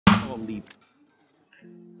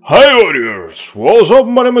Hi Warriors, what's up?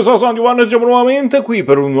 My name is Giovanni e siamo nuovamente qui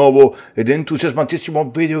per un nuovo ed entusiasmantissimo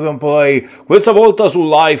video gameplay, questa volta su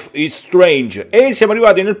Life is Strange, e siamo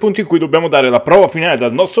arrivati nel punto in cui dobbiamo dare la prova finale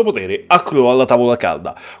del nostro potere a Chloe alla tavola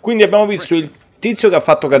calda. Quindi abbiamo visto il tizio che ha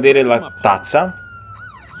fatto cadere la tazza.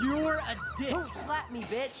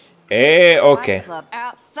 E ok.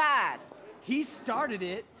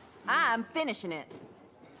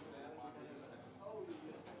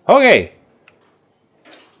 Ok.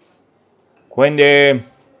 Quindi...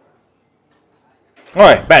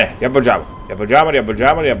 vabbè, bene, riavvolgiamo.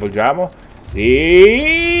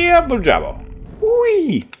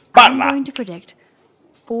 Ui, parla! I'm going to predict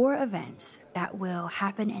 4 events that will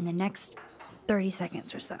happen in the next 30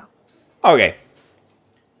 seconds or so. Ok.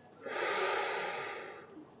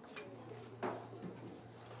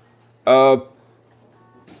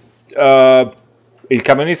 Il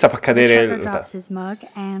camionista fa cadere... The trucker drops his mug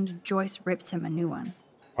and Joyce rips him a new one.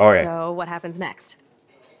 Okay. So, what happens next?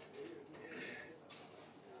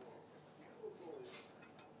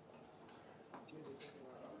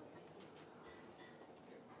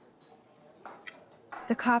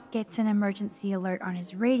 The cop gets an emergency alert on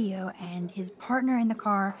his radio, and his partner in the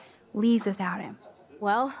car leaves without him.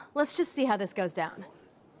 Well, let's just see how this goes down.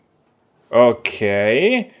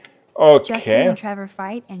 Okay. Justin and Trevor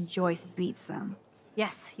fight, and Joyce beats them.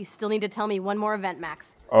 Yes, you still need to tell me one more event,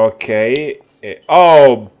 Max. Ok.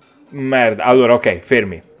 Oh, merda. Allora, ok,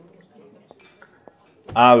 fermi.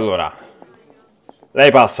 Allora. Lei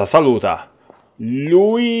passa, saluta.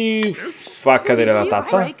 Lui fa cadere la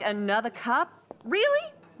tazza. Break another cup?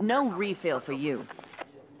 Really? No refill for you.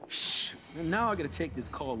 Shh. Now I gotta take this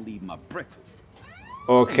call and leave my breakfast.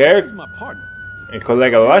 Ok. Where's my partner? Il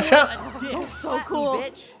collega lo lascia. That's so cool.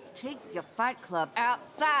 Bitch. Take your fight club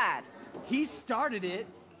outside. He started it.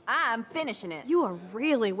 I'm finishing it. You are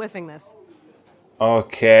really whiffing this.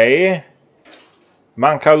 Ok.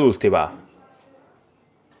 Manca l'ultima.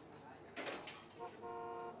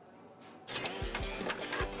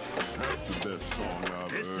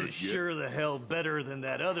 This is sure the hell better than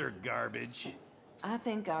that other garbage. I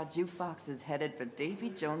think our jukebox is headed for Davy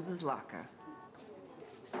Jones's locker.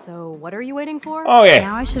 So, what are you waiting for? Ok.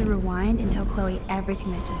 Now I should rewind and tell Chloe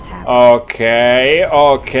everything that just happened. Ok.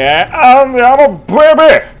 Andiamo,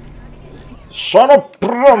 baby! Sono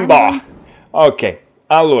pronta! Ok,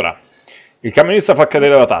 allora. Il camionista fa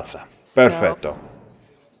cadere la tazza. Perfetto.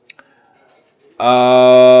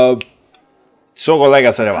 Suo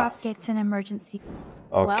collega se ne va. Cop gets an emergency.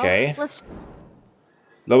 Ok.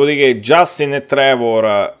 Dopodiché Justin e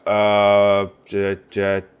Trevor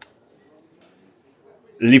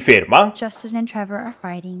li ferma. Justin and Trevor are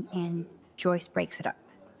fighting, and Joyce breaks it up.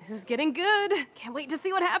 This is getting good. Can't wait to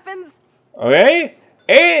see what happens. Ok.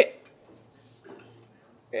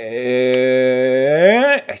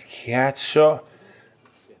 Cazzo.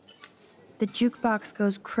 The jukebox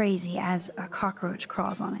goes crazy as a cockroach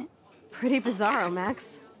crawls on it. Pretty bizarro,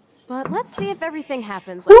 Max. But let's see if everything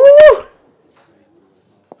happens like this.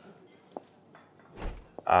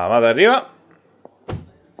 Vado, arriva.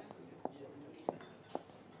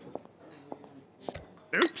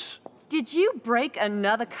 Oops. Did you break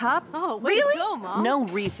another cup? Oh, way to go, Mom. No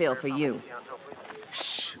refill for you.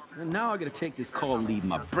 Shh. Now I gotta take this call and leave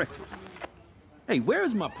my breakfast. Hey, where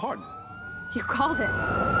is my partner? You called it.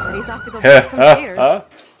 But he's off to go buy some skaters.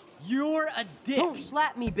 You're a dick. Don't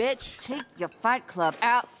slap me, bitch. Take your fight club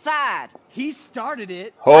outside. He started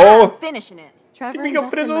it. Oh. I'm finishing it. Trevor and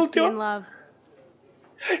Justin must be in love.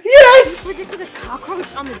 Yes! You predicted a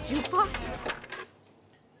cockroach on the jukebox?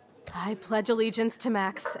 I pledge allegiance to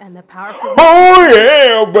Max and the powerful... Oh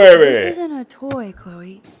yeah, baby! This isn't a toy,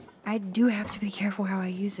 Chloe. I do have to be careful how I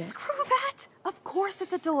use it. Screw that! Of course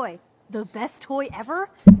it's a toy. The best toy ever?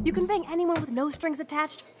 You can bang anyone with no strings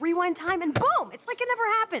attached, rewind time, and boom! It's like it never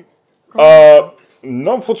happened.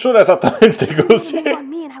 Non funziona esattamente così. Move on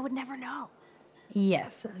me and I would never know.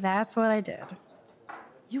 Yes, that's what I did.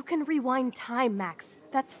 You can rewind time, Max.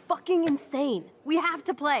 That's fucking insane. We have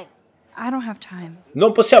to play. I don't have time.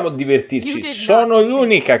 Non possiamo divertirci, sono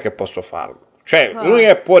l'unica che posso farlo. Cioè,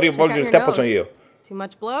 l'unica che può rivolgere il tempo sono io. Too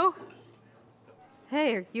much blow?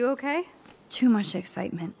 Hey, are you okay? Too much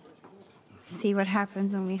excitement. See what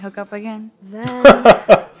happens when we hook up again? Then,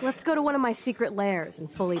 let's go to one of my secret lairs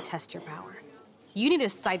and fully test your power. You need a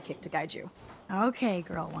sidekick to guide you. Okay,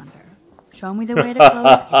 girl wonder. Show me the way to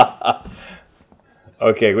Chloe's cave.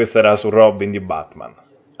 Ok, questa era su Robin di Batman.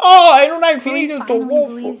 Oh, e non hai finito il tuo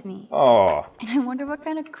believes buffo. me. Oh. And I wonder what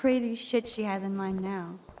kind of crazy shit she has in mind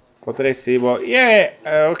now. Potresti tipo... Yeah,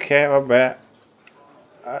 ok, vabbè.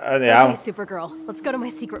 Andiamo. Okay, Supergirl, let's go to my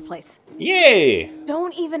secret place. Yeah!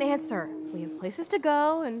 Don't even answer. We have places to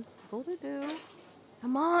go and people to do.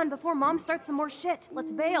 Come on, before Mom starts some more shit.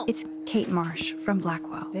 Let's bail. It's Kate Marsh from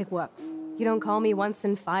Blackwell. Big whoop. You don't call me once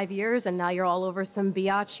in 5 years and now you're all over some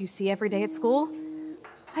biatch you see every day at school?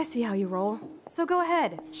 I see how you roll. So go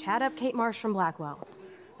ahead, chat up Kate Marsh from Blackwell.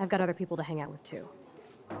 I've got other people to hang out with too.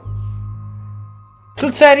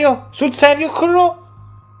 Sul serio? Sul serio quello?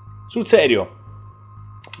 Sul serio?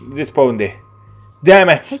 Rispondi. Damn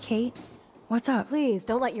it. Hey, Kate. What's up? Please,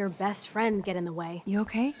 don't let your best friend get in the way. You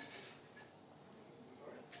okay?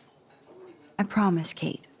 I promise,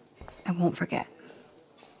 Kate. I won't forget.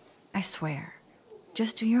 I swear.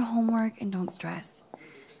 Just do your homework and don't stress.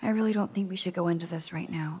 I really don't think we should go into this right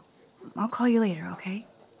now. I'll call you later, okay?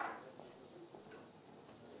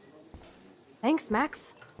 Thanks,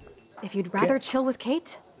 Max. If you'd rather chill with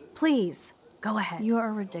Kate, please, go ahead. You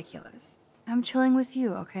are ridiculous. I'm chilling with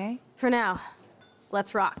you, okay? For now,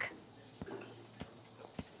 let's rock.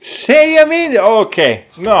 Seriamente? Ok.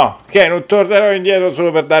 No, che non tornerò indietro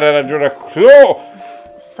solo per dare ragione a Chloe.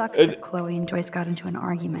 Sucks that Chloe and Joyce got into an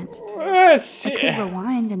argument. Sì. I could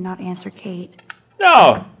rewind and not answer Kate.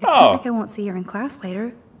 No, It's not no. like I won't see her in class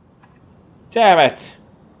later. Damn it.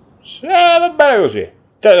 Va bene così.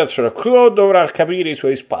 Adesso Chloe dovrà capire i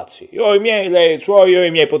suoi spazi. Io ho i miei, lei i suoi, io ho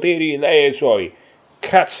i miei poteri, lei i suoi.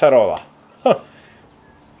 Cazzarola.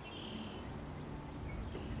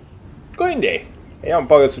 Quindi, vediamo un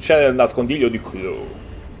po' che succede nel nascondiglio di Chloe.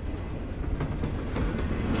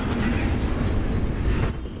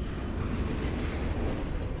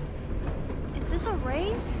 Is this a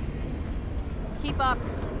race? Keep up.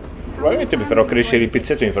 Probabilmente mi farò crescere il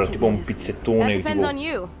pizzetto e mi farò tipo un pizzettone. That depends Tipo... on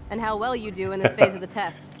you and how well you do in this phase of the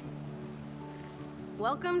test.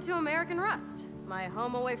 Welcome to American Rust, my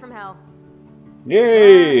home away from hell.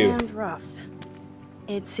 Yay! And rough.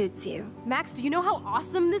 It suits you. Max, do you know how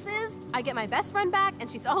awesome this is? I get my best friend back and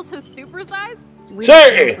she's also supersized. We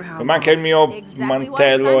don't know Sì! for how Mi manca il mio Exactly why it's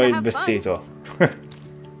mantello time to e il have vestito.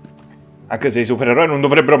 Anche se i supereroi non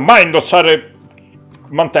dovrebbero mai indossare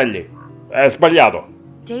mantelli. È sbagliato.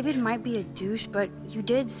 David might be a douche, but you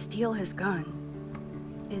did steal his gun.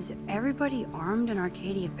 Is everybody armed in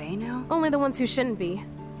Arcadia Bay now? Only the ones who shouldn't be,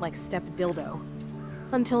 like Step Dildo.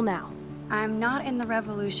 Until now. I'm not in the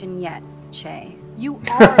revolution yet, Che. You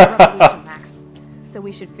are the revolution, Max. So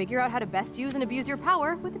we should figure out how to best use and abuse your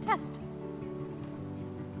power with a test.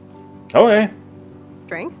 Ok.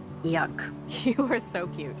 Drink? Yuck. You are so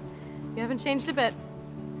cute. You haven't changed a bit.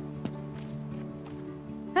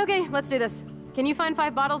 Okay, let's do this. Can you find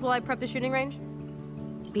 5 bottles while I prep the shooting range?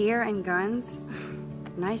 Beer and guns?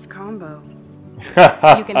 Nice combo.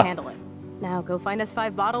 You can handle it. Now go find us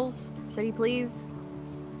 5 bottles, pretty please.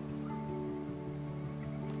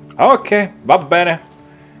 Ok, va bene.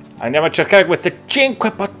 Andiamo a cercare queste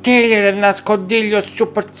 5 bottiglie del nascondiglio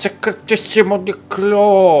super segretissimo di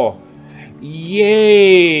Chloe.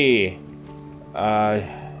 Yeah!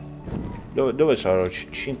 Dove sono?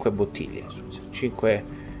 5 bottiglie.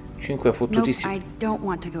 5 Nope, fottutissime. I don't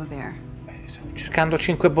want to go there. Sto cercando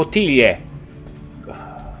 5 bottiglie.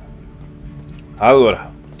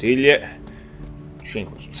 Allora, bottiglie.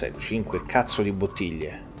 5 sul serio, 5 cazzo di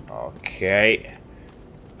bottiglie. Ok.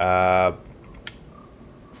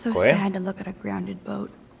 So Go ahead. sad to look at a grounded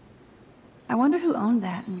boat. I wonder who owned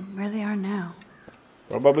that and where they are now.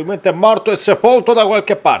 Probabilmente è morto e sepolto da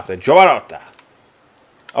qualche parte. Giovanotta.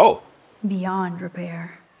 Oh. Beyond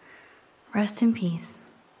repair. Rest in peace.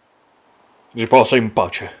 Riposa in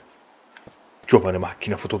pace. Giovane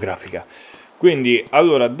macchina fotografica. Quindi,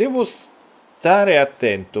 allora, devo stare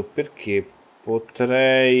attento perché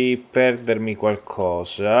potrei perdermi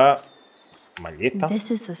qualcosa. Maglietta. This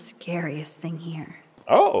is the scariest thing here.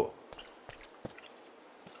 Oh.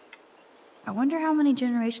 I wonder how many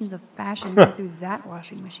generations of fashion went through that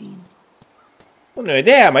washing machine. Non ho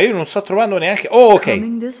idea, ma io non sto trovando neanche... Oh, ok.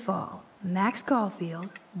 Coming this fall, Max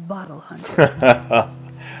Caulfield, Bottle Hunter.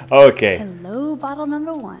 Ok. Hello, bottle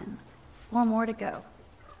number 1. 4 more to go.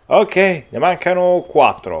 Ok, ne mancano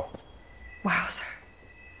 4. Wow, sir.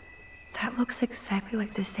 That looks exactly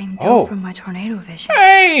like the same Oh. doe from my tornado vision.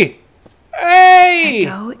 Ehi! That Ehi!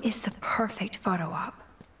 doe is the perfect photo op.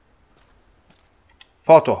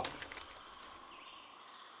 Foto.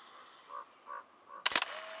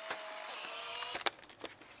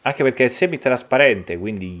 Anche perché è semi-trasparente,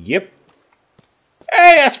 quindi... Yep.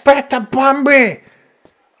 Ehi, aspetta, Bambi!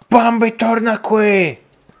 Bambi, torna qui!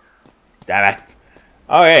 Dai,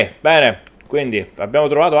 ok, bene. Quindi, abbiamo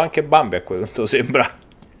trovato anche Bambi a quanto sembra.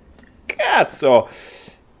 Cazzo!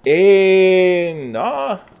 E...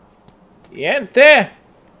 no... niente?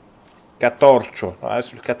 Catorcio. No,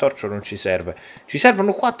 adesso il catorcio non ci serve. Ci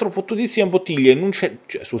servono 4 fottutissime bottiglie. Non c'è,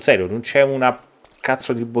 cioè, sul serio, non c'è una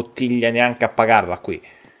cazzo di bottiglia neanche a pagarla qui.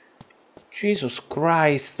 Jesus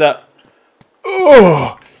Christ.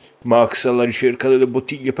 Oh! Max alla ricerca delle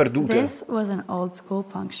bottiglie perdute. This was an old school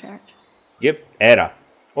punk shirt. Yep, era.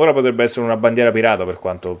 Ora potrebbe essere una bandiera pirata per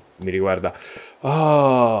quanto mi riguarda.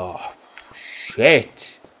 Oh,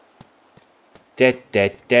 shit.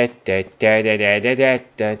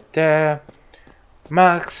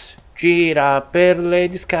 Max gira per le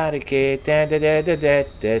discariche.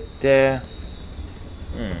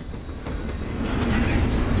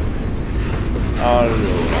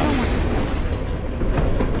 Allora.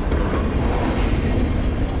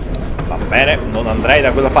 Va bene, non andrei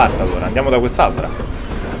da quella parte allora, andiamo da quest'altra.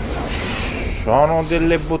 Sono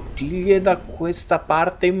delle bottiglie da questa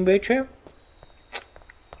parte invece?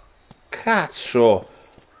 Cazzo!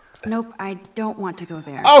 Nope, I don't want to go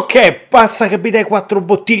there. Ok, basta che mi dai 4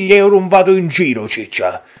 bottiglie e ora non vado in giro,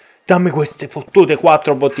 ciccia. Dammi queste fottute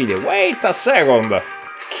 4 bottiglie. Wait a second.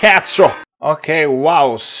 Cazzo! Ok,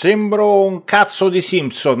 wow, sembro un cazzo di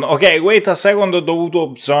Simpson. Ok, wait a second,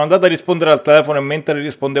 sono andato a rispondere al telefono e mentre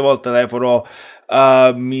rispondevo al telefono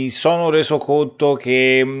mi sono reso conto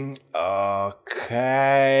che... Ok,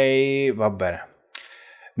 va bene.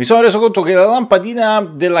 Mi sono reso conto che la lampadina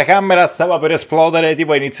della camera stava per esplodere,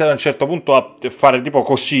 tipo ha iniziato a un certo punto a fare tipo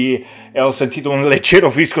così e ho sentito un leggero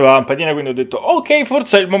fischio della lampadina, quindi ho detto ok,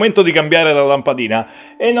 forse è il momento di cambiare la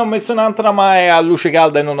lampadina e ne ho messo un'altra ma è a luce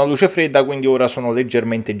calda e non a luce fredda, quindi ora sono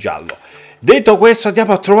leggermente giallo. Detto questo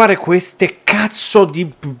andiamo a trovare queste cazzo di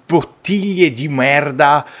bottiglie di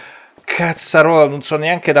merda, cazzarola, non so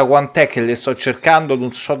neanche da quant'è che le sto cercando,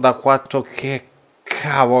 non so da quanto, che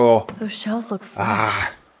cavolo. Those shells look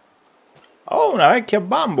fresh. Oh, una vecchia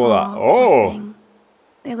bambola. Poor Oh, thing.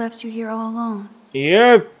 They left you here all alone.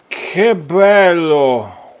 che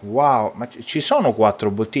bello. Wow, ma ci sono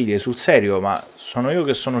 4 bottiglie, sul serio, ma sono io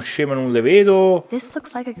che sono scemo e non le vedo? This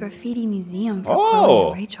looks like a graffiti museum for Oh. Chloe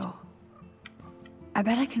and Rachel. I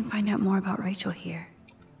bet I can find out more about Rachel here.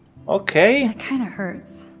 Ok. That kind of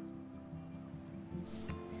hurts.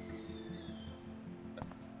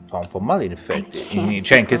 Fa un po' male in I effetti. can't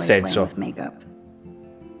Cioè, in che secretly play senso? with makeup.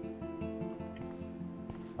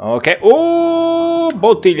 Ok.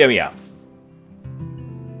 Bottiglia mia.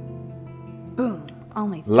 Boom.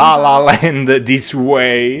 Only 3 La La bottles. Land this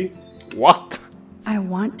way. What? I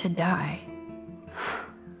want to die.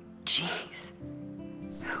 Jeez.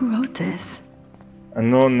 Who wrote this?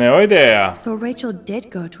 Non ne ho idea. So Rachel did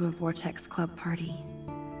go to a Vortex Club party.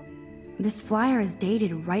 This flyer is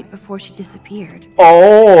dated right before she disappeared.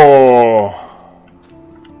 Oh.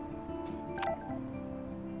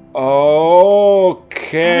 I don't want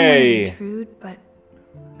to Ok. intrude, but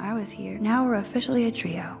I was here. Now we're officially a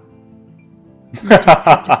trio. We just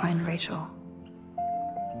have to find Rachel.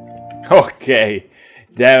 Ok.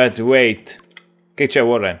 David, wait. Che c'è,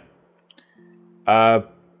 Warren?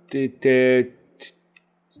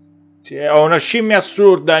 Ho una scimmia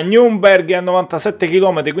assurda. Nürnberg è a 97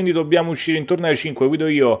 km, quindi dobbiamo uscire intorno alle 5. Guido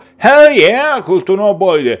io. Hell yeah, col tuo nuovo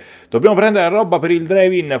boide. Dobbiamo prendere la roba per il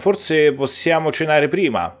drive-in. Forse possiamo cenare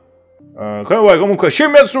prima. Come vuoi, comunque,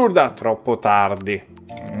 scimmia assurda. Troppo tardi.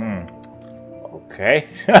 Ok.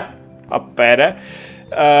 Va bene.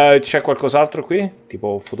 C'è qualcos'altro qui?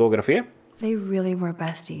 Tipo fotografie? They really were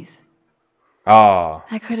besties. Ah.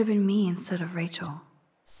 That could have been me instead of Rachel.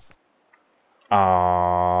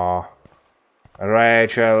 Ah.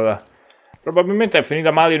 Rachel. Probabilmente è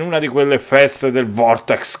finita male in una di quelle feste del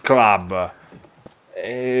Vortex Club.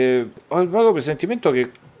 Ho il vago presentimento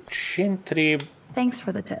che c'entri. Thanks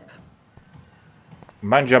for the tip.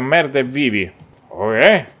 Mangia merda e vivi.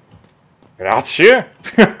 Ok. Grazie.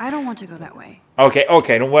 I don't want to go that way. Ok,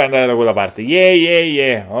 non vuoi andare da quella parte.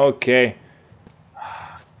 Yeah. Ok.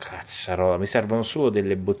 Cazzarola, mi servono solo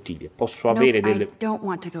delle bottiglie. Posso avere Nope, delle... I don't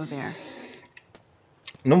want to go there.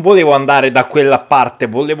 Non volevo andare da quella parte,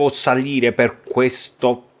 volevo salire per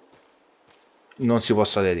questo. Non si può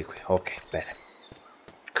salire di qui. Ok, bene.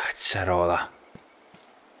 Cazzarola.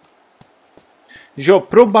 Dicevo,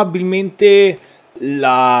 probabilmente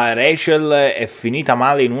la Rachel è finita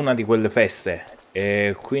male in una di quelle feste.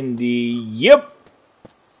 E quindi... Yep.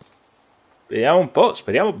 Vediamo un po',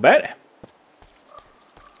 speriamo bene.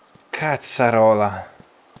 Cazzarola.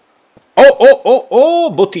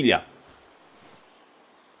 Oh, bottiglia.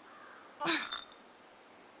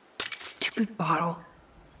 Stupid bottle.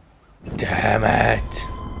 Damn it.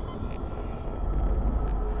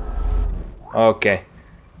 Ok.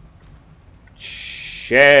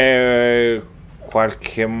 C'è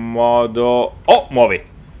qualche modo... Oh, muovi.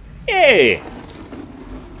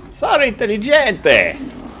 Sono intelligente!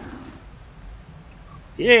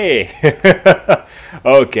 Yeah!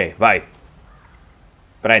 Ok, vai.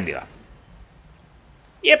 Prendila.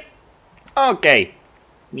 Yep. Ok.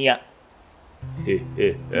 Mia. Three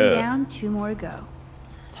down, 2 more to go.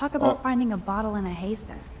 Talk about finding a bottle in a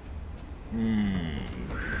haystack.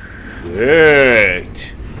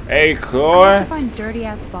 Shit. Hey, I Chloe. have to find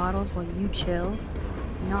dirty-ass bottles while you chill.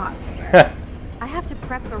 Not fair. I have to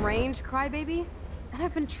prep the range, crybaby. And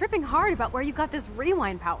I've been tripping hard about where you got this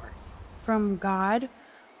rewind power. From God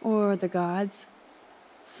or the gods.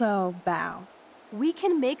 So, bow. We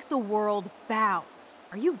can make the world bow.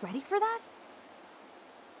 Are you ready for that?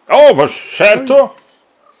 Oh, ma certo. Oh, yes.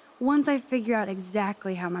 Once I figure out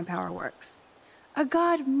exactly how my power works. A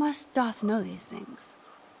god must doth know these things.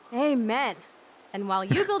 Amen. And while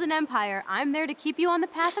you build an empire, I'm there to keep you on the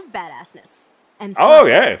path of badassness. And Oh, fun.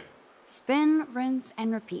 yeah. Spin, rinse,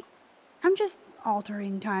 and repeat. I'm just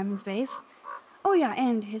altering time and space. Oh yeah,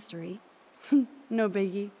 and history. No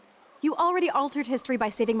biggie. You already altered history by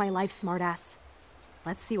saving my life, smartass.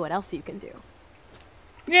 Let's see what else you can do.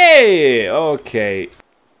 Yeah, ok.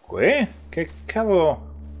 Qui? Che cavolo?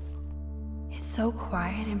 It's so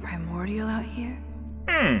quiet and primordial out here.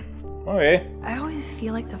 Ok. I always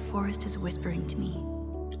feel like the forest is whispering to me.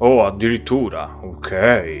 Oh, addirittura. Ok.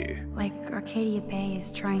 Like Arcadia Bay is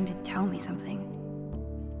trying to tell me something.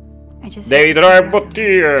 I just Devi have to trovare figure out the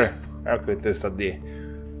bottiglie. Ecco che te sta di.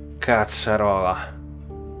 Cazzarola.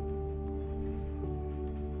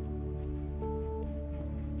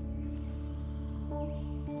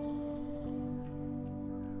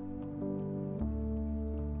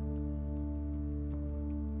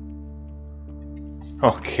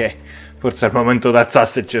 Ok, forse è il momento di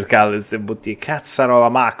alzarsi e cercarle queste bottiglie. Cazzarola,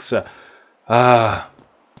 Max. Ah,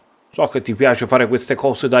 so che ti piace fare queste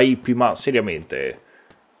cose da hippie, ma seriamente,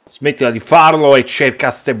 smettila di farlo e cerca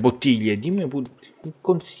ste bottiglie. Dimmi un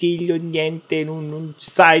consiglio, niente, non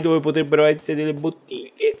sai dove potrebbero essere delle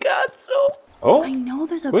bottiglie, cazzo. Oh, I know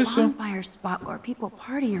there's a questo? bonfire spot where people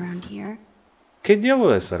party around here. Che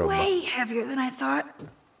diavolo è sta roba? Way heavier than I thought.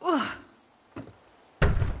 Ugh.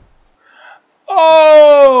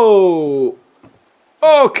 Oh!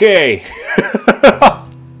 Ok!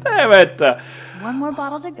 Metta! One more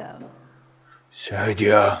bottle to go.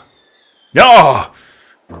 Sedia! No!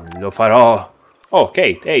 Non lo farò! Oh,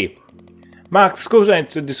 Kate, ehi! Max, scusa,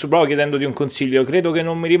 ti disturbavo chiedendoti un consiglio. Credo che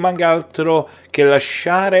non mi rimanga altro che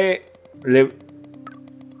lasciare le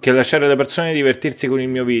persone divertirsi con il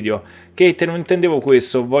mio video. Kate, non intendevo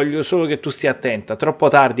questo, voglio solo che tu stia attenta. Troppo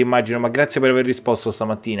tardi, immagino, ma grazie per aver risposto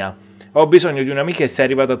stamattina. Ho bisogno di un'amica e sei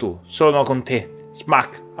arrivata tu. Sono con te.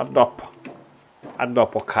 Smack. A dopo. A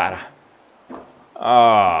dopo, cara.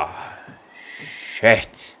 Ah.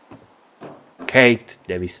 Shit. Kate,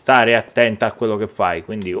 devi stare attenta a quello che fai.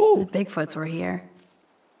 Quindi, The Bigfoots were here.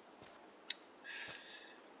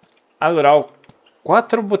 allora, ho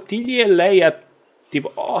 4 bottiglie e lei ha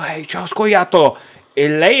tipo... Oh, hey, ciao scoiattolo! E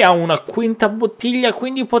lei ha una quinta bottiglia,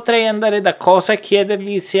 quindi potrei andare da Cosa e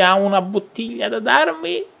chiedergli se ha una bottiglia da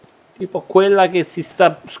darmi? Tipo quella che si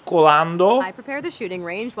sta scolando. I prepare the shooting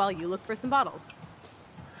range while you look for some bottles.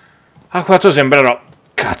 A 4 sembrerò.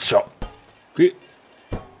 Cazzo. Qui.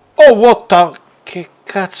 Oh, what the... Che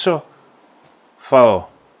cazzo farò?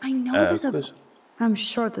 I know there's a... I'm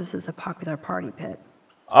sure this is a popular party pit.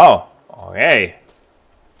 Oh, ok.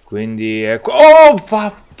 Quindi ecco. Oh,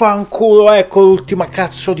 vaffanculo, ecco l'ultima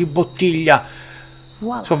cazzo di bottiglia.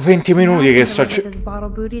 Voila. Sono 20 minuti che sto... This bottle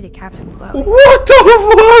booty to Captain Chloe. What the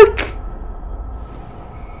fuck?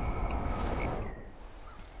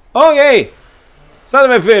 Ok.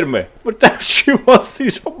 State ferme. Portarci i vostri,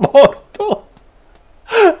 sono morto.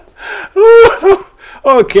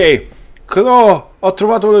 Ok. Chloe, ho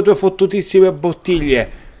trovato le tue fottutissime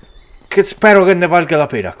bottiglie. Che spero che ne valga la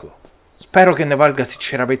pena, Chloe. Spero che ne valga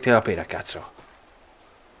sinceramente la pena, cazzo.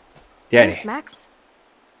 Tieni. Thanks, Max.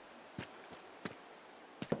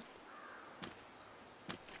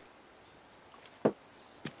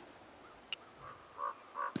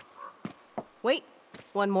 Wait,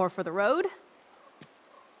 one more for the road.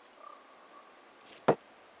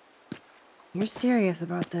 You're serious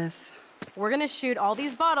about this. We're gonna shoot all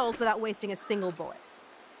these bottles without wasting a single bullet.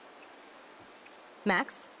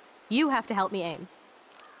 Max, you have to help me aim.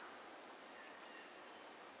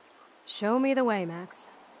 Show me the way, Max.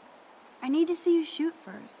 I need to see you shoot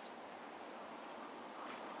first.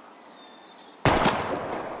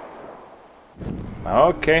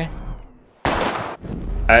 Ok.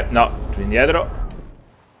 No, più indietro.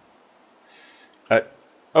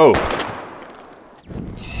 Oh.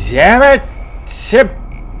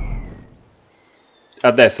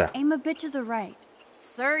 A destra. Aim a bit to the right.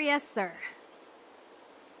 sir, yes, sir.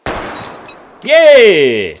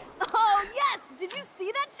 Yeah! Oh, yes! Did you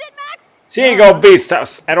see that shit, Max? Sì, che ho visto,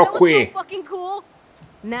 ero That was qui. so fucking cool.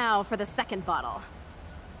 Now for the second bottle.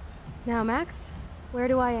 Now, Max, where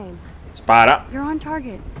do I aim? Spara. You're on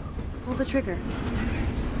target. Pull the trigger.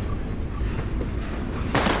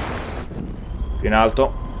 Più in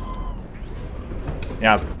alto. In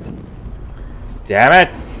alto. Damn it!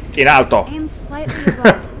 In alto. Aim slightly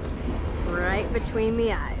above. Right between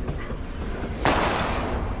the eyes.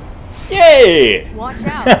 Yeah! Watch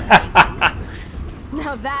out.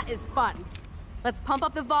 Now that is fun. Let's pump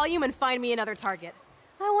up the volume and find me another target.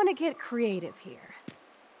 I want to get creative here.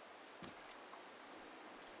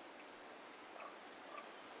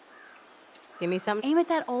 Give me some. Aim at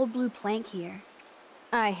that old blue plank here.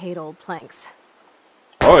 I hate old planks.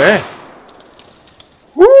 Oh, yeah.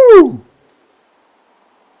 Woo!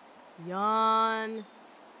 Yawn.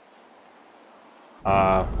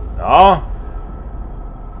 No.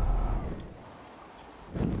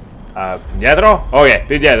 Più dietro? Ok,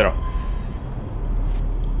 più dietro.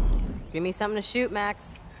 Give me something to shoot,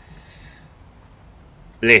 Max.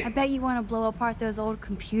 Lì. I bet you want to blow apart those old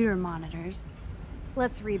computer monitors.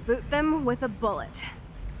 Let's reboot them with a bullet.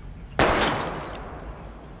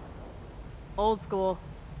 Old school.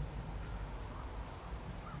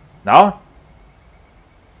 No?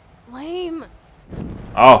 Lame.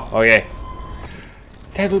 Oh, ok.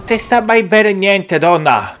 Te non ti sta mai bene niente,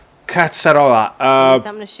 donna. Cazzarola. Give me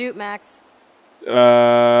something to shoot, Max.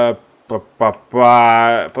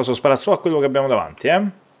 Posso sparare solo a quello che abbiamo davanti,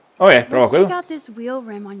 eh? Ok, prova Let's take quello. out this wheel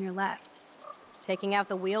rim on your left. Taking out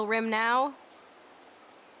the wheel rim now.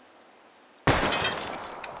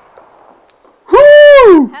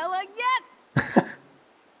 Woo! Hella yes!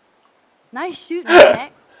 Nice shooting,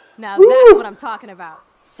 Max. Now that's what I'm talking about.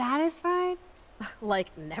 Satisfied?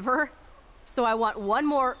 Like, never? So I want one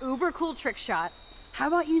more uber cool trick shot. How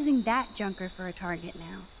about using that junker for a target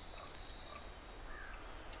now?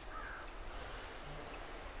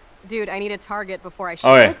 Dude, I need a target before I shoot.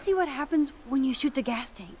 Okay. Let's see what happens when you shoot the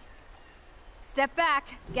gas tank. Step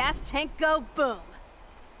back, gas tank go, boom.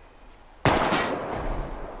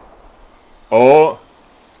 Oh.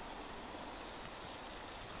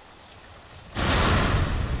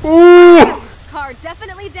 Car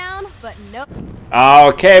definitely down, but no. Ah,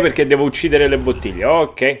 ok, perché devo uccidere le bottiglie.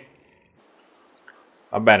 Ok.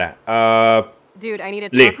 Va bene. Dude, I need a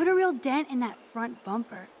Lì. target. Put a real dent in that front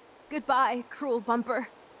bumper. Goodbye, cruel bumper.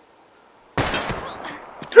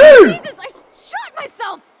 Jesus, I shot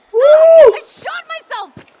myself! I shot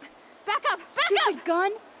myself! Back up, back Stupid up!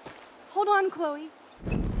 gun. Hold on, Chloe.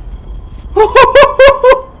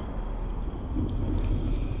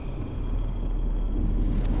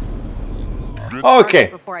 Ok.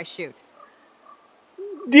 Before I shoot.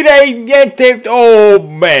 Direi niente. Oh,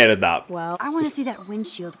 merda. Well, I want to see that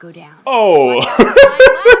windshield go down. Oh. watch out for flying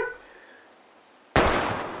glass.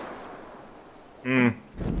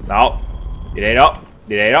 No. Direi no.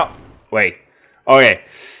 Direi no. Wait. Ok.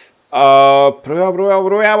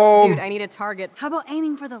 Proviamo. Dude, I need a target. How about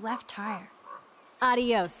aiming for the left tire?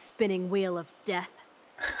 Adios, spinning wheel of death.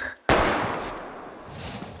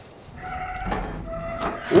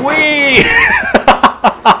 Whee!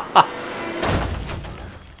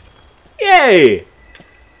 Yay!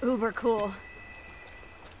 Uber cool.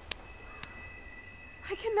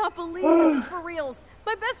 I cannot believe this is for reals.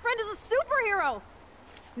 My best friend is a superhero.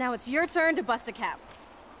 Now it's your turn to bust a cap.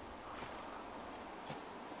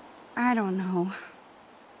 I don't know.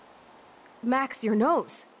 Max, your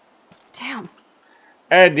nose. Damn.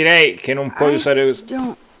 Direi che non puoi usare questo.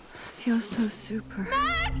 Don't feel so super.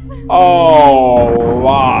 Oh,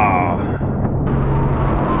 wow.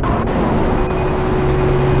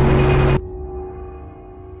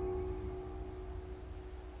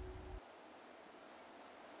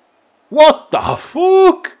 What the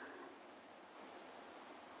fuck?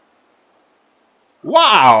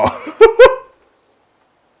 Wow.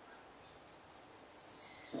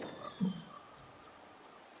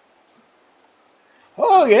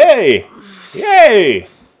 Okay. Yay.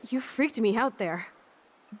 You freaked me out there.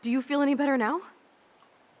 Do you feel any better now?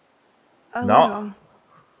 A No. little.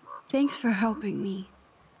 Thanks for helping me.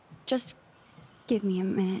 Just give me a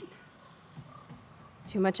minute.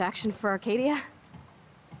 Too much action for Arcadia?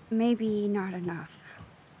 Maybe not enough.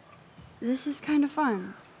 This is kind of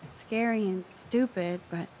fun. Scary and stupid,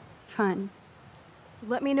 but fun.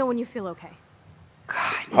 Let me know when you feel okay.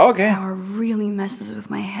 God, this Okay. power really messes with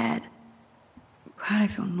my head. I'm glad I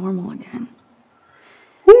feel normal again.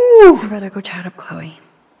 I better go chat up Chloe.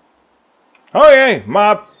 Ok,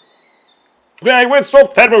 ma prima di questo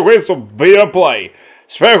fermo questo video play.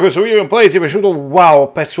 Spero che questo video gameplay sia piaciuto. Wow, ho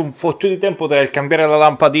perso un fottuto di tempo per cambiare la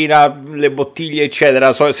lampadina, le bottiglie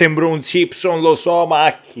eccetera. Sembro un Simpson, lo so,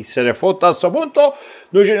 ma chi se ne fotta a questo punto.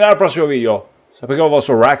 Noi ci vediamo al prossimo video. Sapete che ho il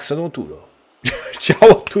vostro Rex non tutto. Ciao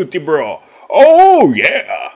a tutti bro. Oh yeah.